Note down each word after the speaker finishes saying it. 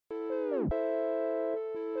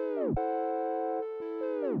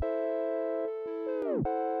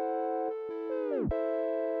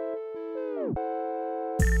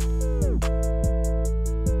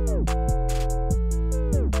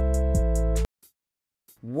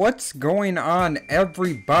What's going on,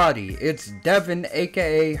 everybody? It's Devin,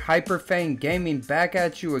 aka Hyperfang Gaming, back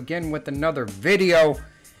at you again with another video.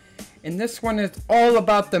 And this one is all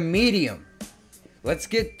about the medium. Let's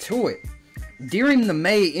get to it. During the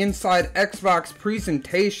May Inside Xbox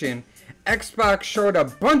presentation, Xbox showed a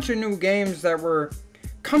bunch of new games that were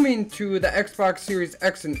coming to the Xbox Series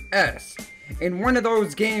X and S. And one of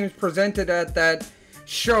those games presented at that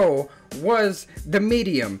show was The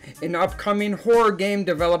Medium, an upcoming horror game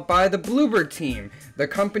developed by the Bloober team, the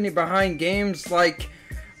company behind games like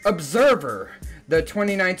Observer, the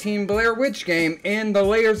 2019 Blair Witch game, and the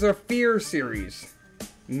Layers of Fear series.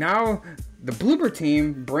 Now, the Bloober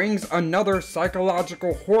team brings another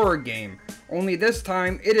psychological horror game, only this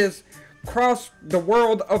time it is cross the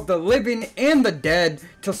world of the living and the dead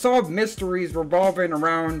to solve mysteries revolving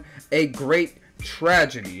around a great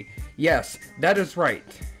tragedy. Yes, that is right.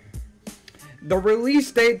 The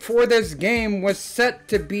release date for this game was set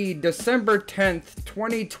to be December 10th,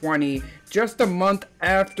 2020, just a month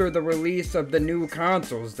after the release of the new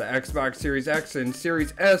consoles. The Xbox Series X and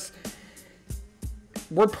Series S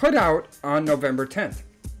were put out on November 10th.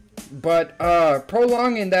 But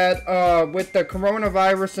prolonging that with the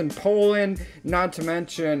coronavirus in Poland, not to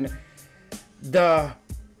mention the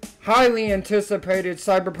highly anticipated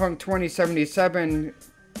Cyberpunk 2077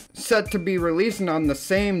 set to be releasing on the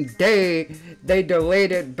same day, they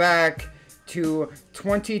delayed it back to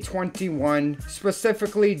 2021,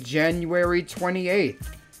 specifically January 28th.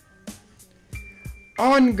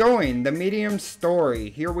 Ongoing, the Medium story.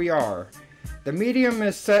 Here we are. The Medium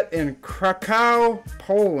is set in Krakow,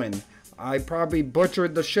 Poland. I probably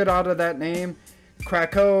butchered the shit out of that name.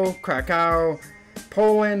 Krakow,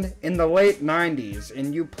 Poland in the late 90s.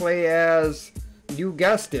 And you play as, you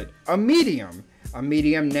guessed it, a medium. A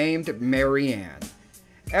medium named Marianne.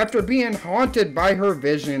 After being haunted by her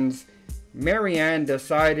visions, Marianne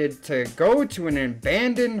decided to go to an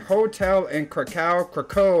abandoned hotel in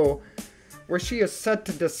Krakow, where she is set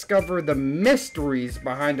to discover the mysteries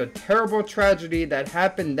behind a terrible tragedy that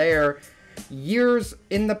happened there years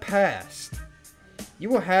in the past. You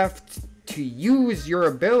will have to use your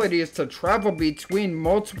abilities to travel between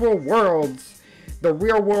multiple worlds, the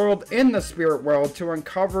real world and the spirit world, to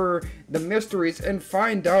uncover the mysteries and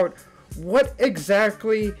find out what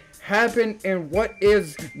exactly happened and what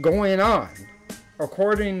is going on.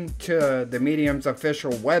 According to the Medium's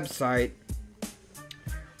official website,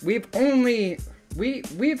 we've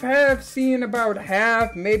seen about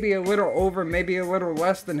half, maybe a little over, maybe a little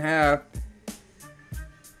less than half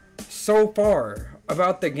so far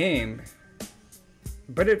about the game.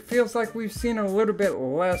 But it feels like we've seen a little bit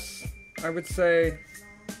less, I would say.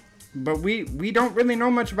 But we don't really know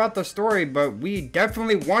much about the story, but we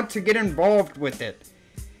definitely want to get involved with it.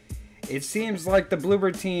 It seems like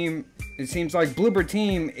Bloober team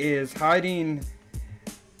is hiding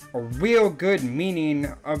a real good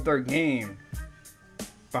meaning of their game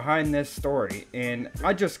behind this story, and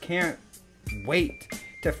I just can't wait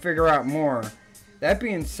to figure out more. That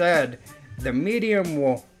being said, the Medium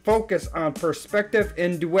will focus on perspective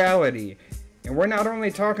and duality. And we're not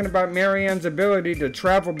only talking about Marianne's ability to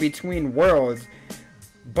travel between worlds,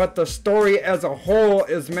 but the story as a whole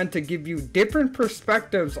is meant to give you different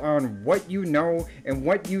perspectives on what you know and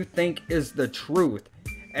what you think is the truth.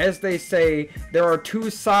 As they say, there are two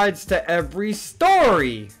sides to every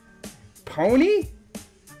story. Pony?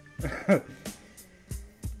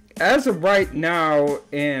 As of right now,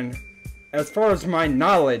 and as far as my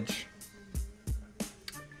knowledge,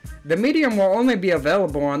 the Medium will only be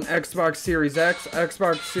available on Xbox Series X,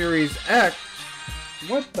 Xbox Series X.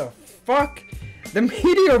 What the fuck? The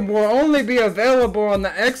Medium will only be available on the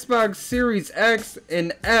Xbox Series X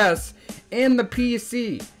and S and the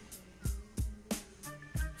PC.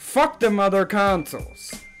 Fuck them other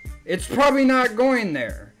consoles. It's probably not going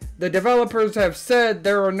there. The developers have said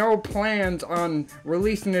there are no plans on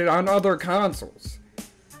releasing it on other consoles.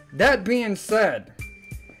 That being said,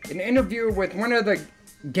 an interview with one of the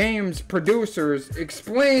game's producers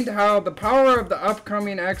explained how the power of the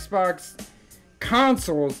upcoming Xbox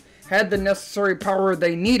consoles had the necessary power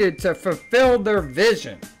they needed to fulfill their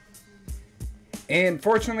vision. And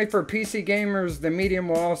fortunately for PC gamers, the Medium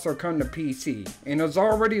will also come to PC and is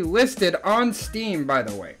already listed on Steam, by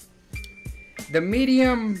the way. The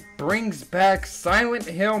Medium brings back Silent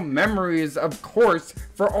Hill memories, of course,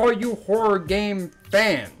 for all you horror game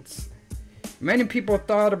fans. Many people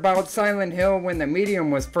thought about Silent Hill when the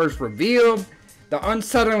medium was first revealed. The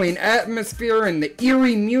unsettling atmosphere and the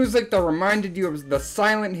eerie music that reminded you of the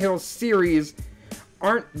Silent Hill series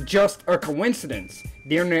aren't just a coincidence.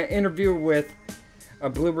 During an interview with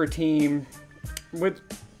a Bloober team,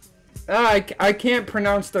 I can't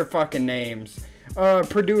pronounce their fucking names.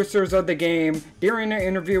 Producers of the game, during an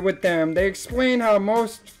interview with them, they explain how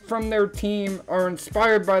most from their team are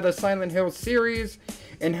inspired by the Silent Hill series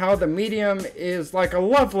and how the medium is like a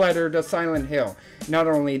love letter to Silent Hill. Not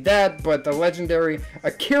only that, but the legendary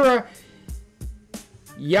Akira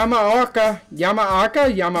Yamaoka,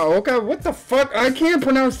 what the fuck? I can't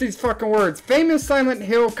pronounce these fucking words. Famous Silent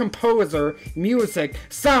Hill composer, music,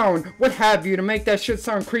 sound, what have you, to make that shit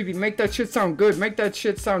sound creepy, make that shit sound good, make that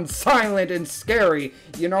shit sound silent and scary.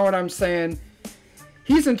 You know what I'm saying?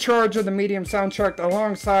 He's in charge of the medium soundtrack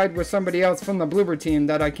alongside with somebody else from the Bloober team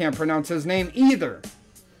that I can't pronounce his name either.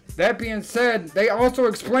 That being said, they also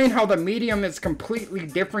explain how the medium is a completely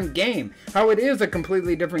different game. How it is a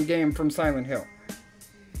completely different game from Silent Hill.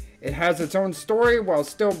 It has its own story while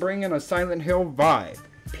still bringing a Silent Hill vibe.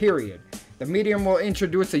 Period. The medium will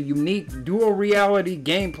introduce a unique dual reality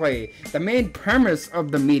gameplay. The main premise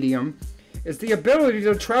of the medium is the ability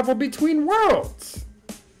to travel between worlds.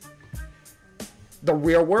 The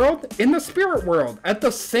real world and the spirit world at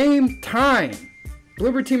the same time.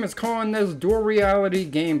 Bloober team is calling this dual reality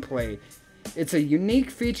gameplay. It's a unique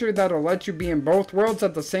feature that'll let you be in both worlds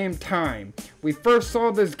at the same time. We first saw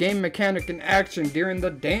this game mechanic in action during the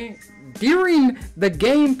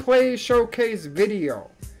gameplay showcase video,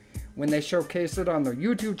 when they showcased it on their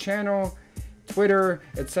YouTube channel, Twitter,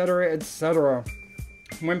 etc., etc.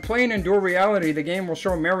 When playing in dual reality, the game will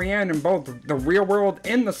show Marianne in both the real world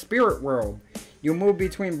and the spirit world. You'll move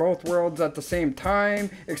between both worlds at the same time,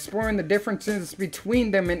 exploring the differences between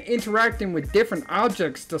them and interacting with different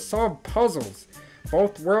objects to solve puzzles.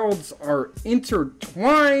 Both worlds are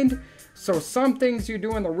intertwined, so some things you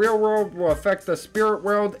do in the real world will affect the spirit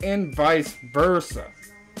world and vice versa.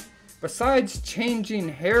 Besides changing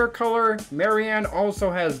hair color, Marianne also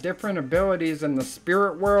has different abilities in the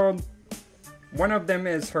spirit world. One of them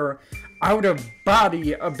is her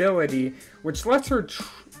out-of-body ability, which lets her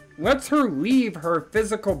leave her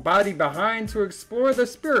physical body behind to explore the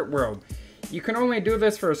spirit world. You can only do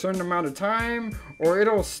this for a certain amount of time, or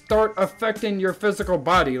it'll start affecting your physical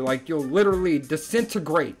body, like you'll literally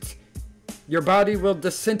disintegrate. Your body will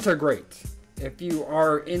disintegrate if you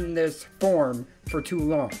are in this form for too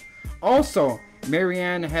long. Also,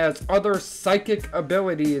 Marianne has other psychic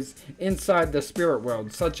abilities inside the spirit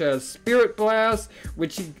world, such as Spirit Blast,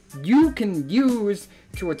 which you can use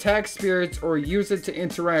to attack spirits or use it to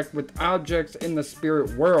interact with objects in the spirit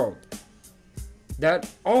world. That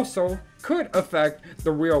also could affect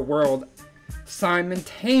the real world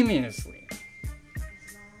simultaneously.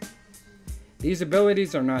 These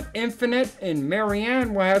abilities are not infinite, and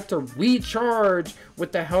Marianne will have to recharge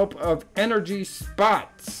with the help of energy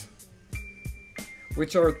spots,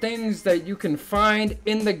 which are things that you can find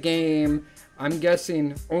in the game. I'm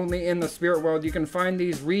guessing only in the spirit world you can find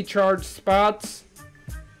these recharge spots,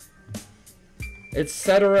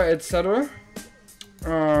 etc., etc.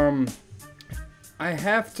 I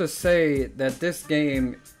have to say that this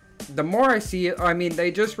game, the more I see it, I mean,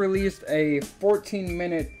 they just released a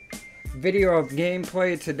 14-minute video of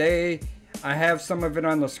gameplay today. I have some of it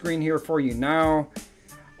on the screen here for you now.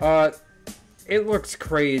 It looks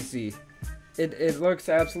crazy. It looks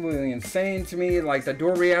absolutely insane to me. Like the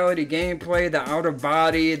dual reality gameplay, the out of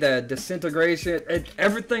body, the disintegration,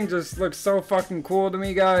 everything just looks so fucking cool to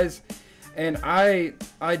me, guys. And I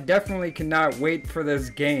definitely cannot wait for this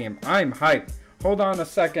game. I'm hyped. Hold on a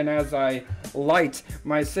second as I light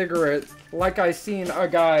my cigarette, like I seen a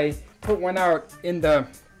guy put one out in the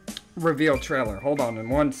reveal trailer. Hold on in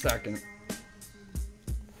 1 second.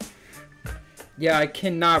 Yeah, I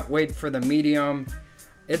cannot wait for the medium.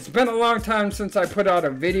 It's been a long time since I put out a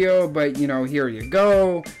video, but you know, here you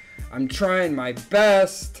go. I'm trying my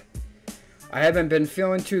best. I haven't been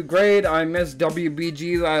feeling too great. I missed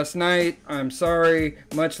WBG last night. I'm sorry.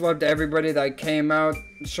 Much love to everybody that came out.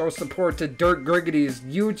 Show support to Dirt Griggity's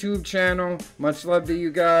YouTube channel. Much love to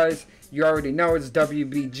you guys. You already know it's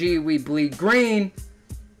WBG. We bleed green.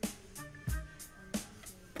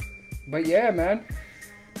 But yeah, man.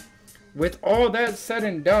 With all that said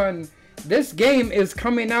and done, this game is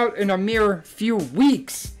coming out in a mere few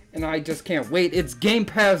weeks. And I just can't wait. It's Game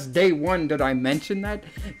Pass Day 1. Did I mention that?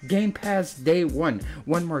 Game Pass Day 1.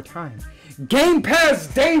 One more time. Game Pass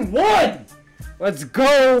Day 1! Let's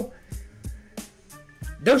go!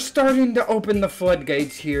 They're starting to open the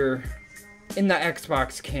floodgates here in the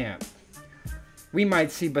Xbox camp. we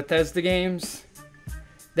might see Bethesda games.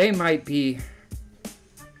 They might be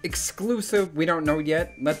exclusive. We don't know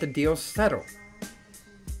yet. Let the deal settle.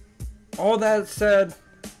 All that said,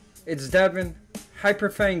 it's Devin,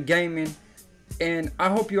 Hyperfang Gaming, and I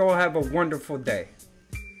hope you all have a wonderful day.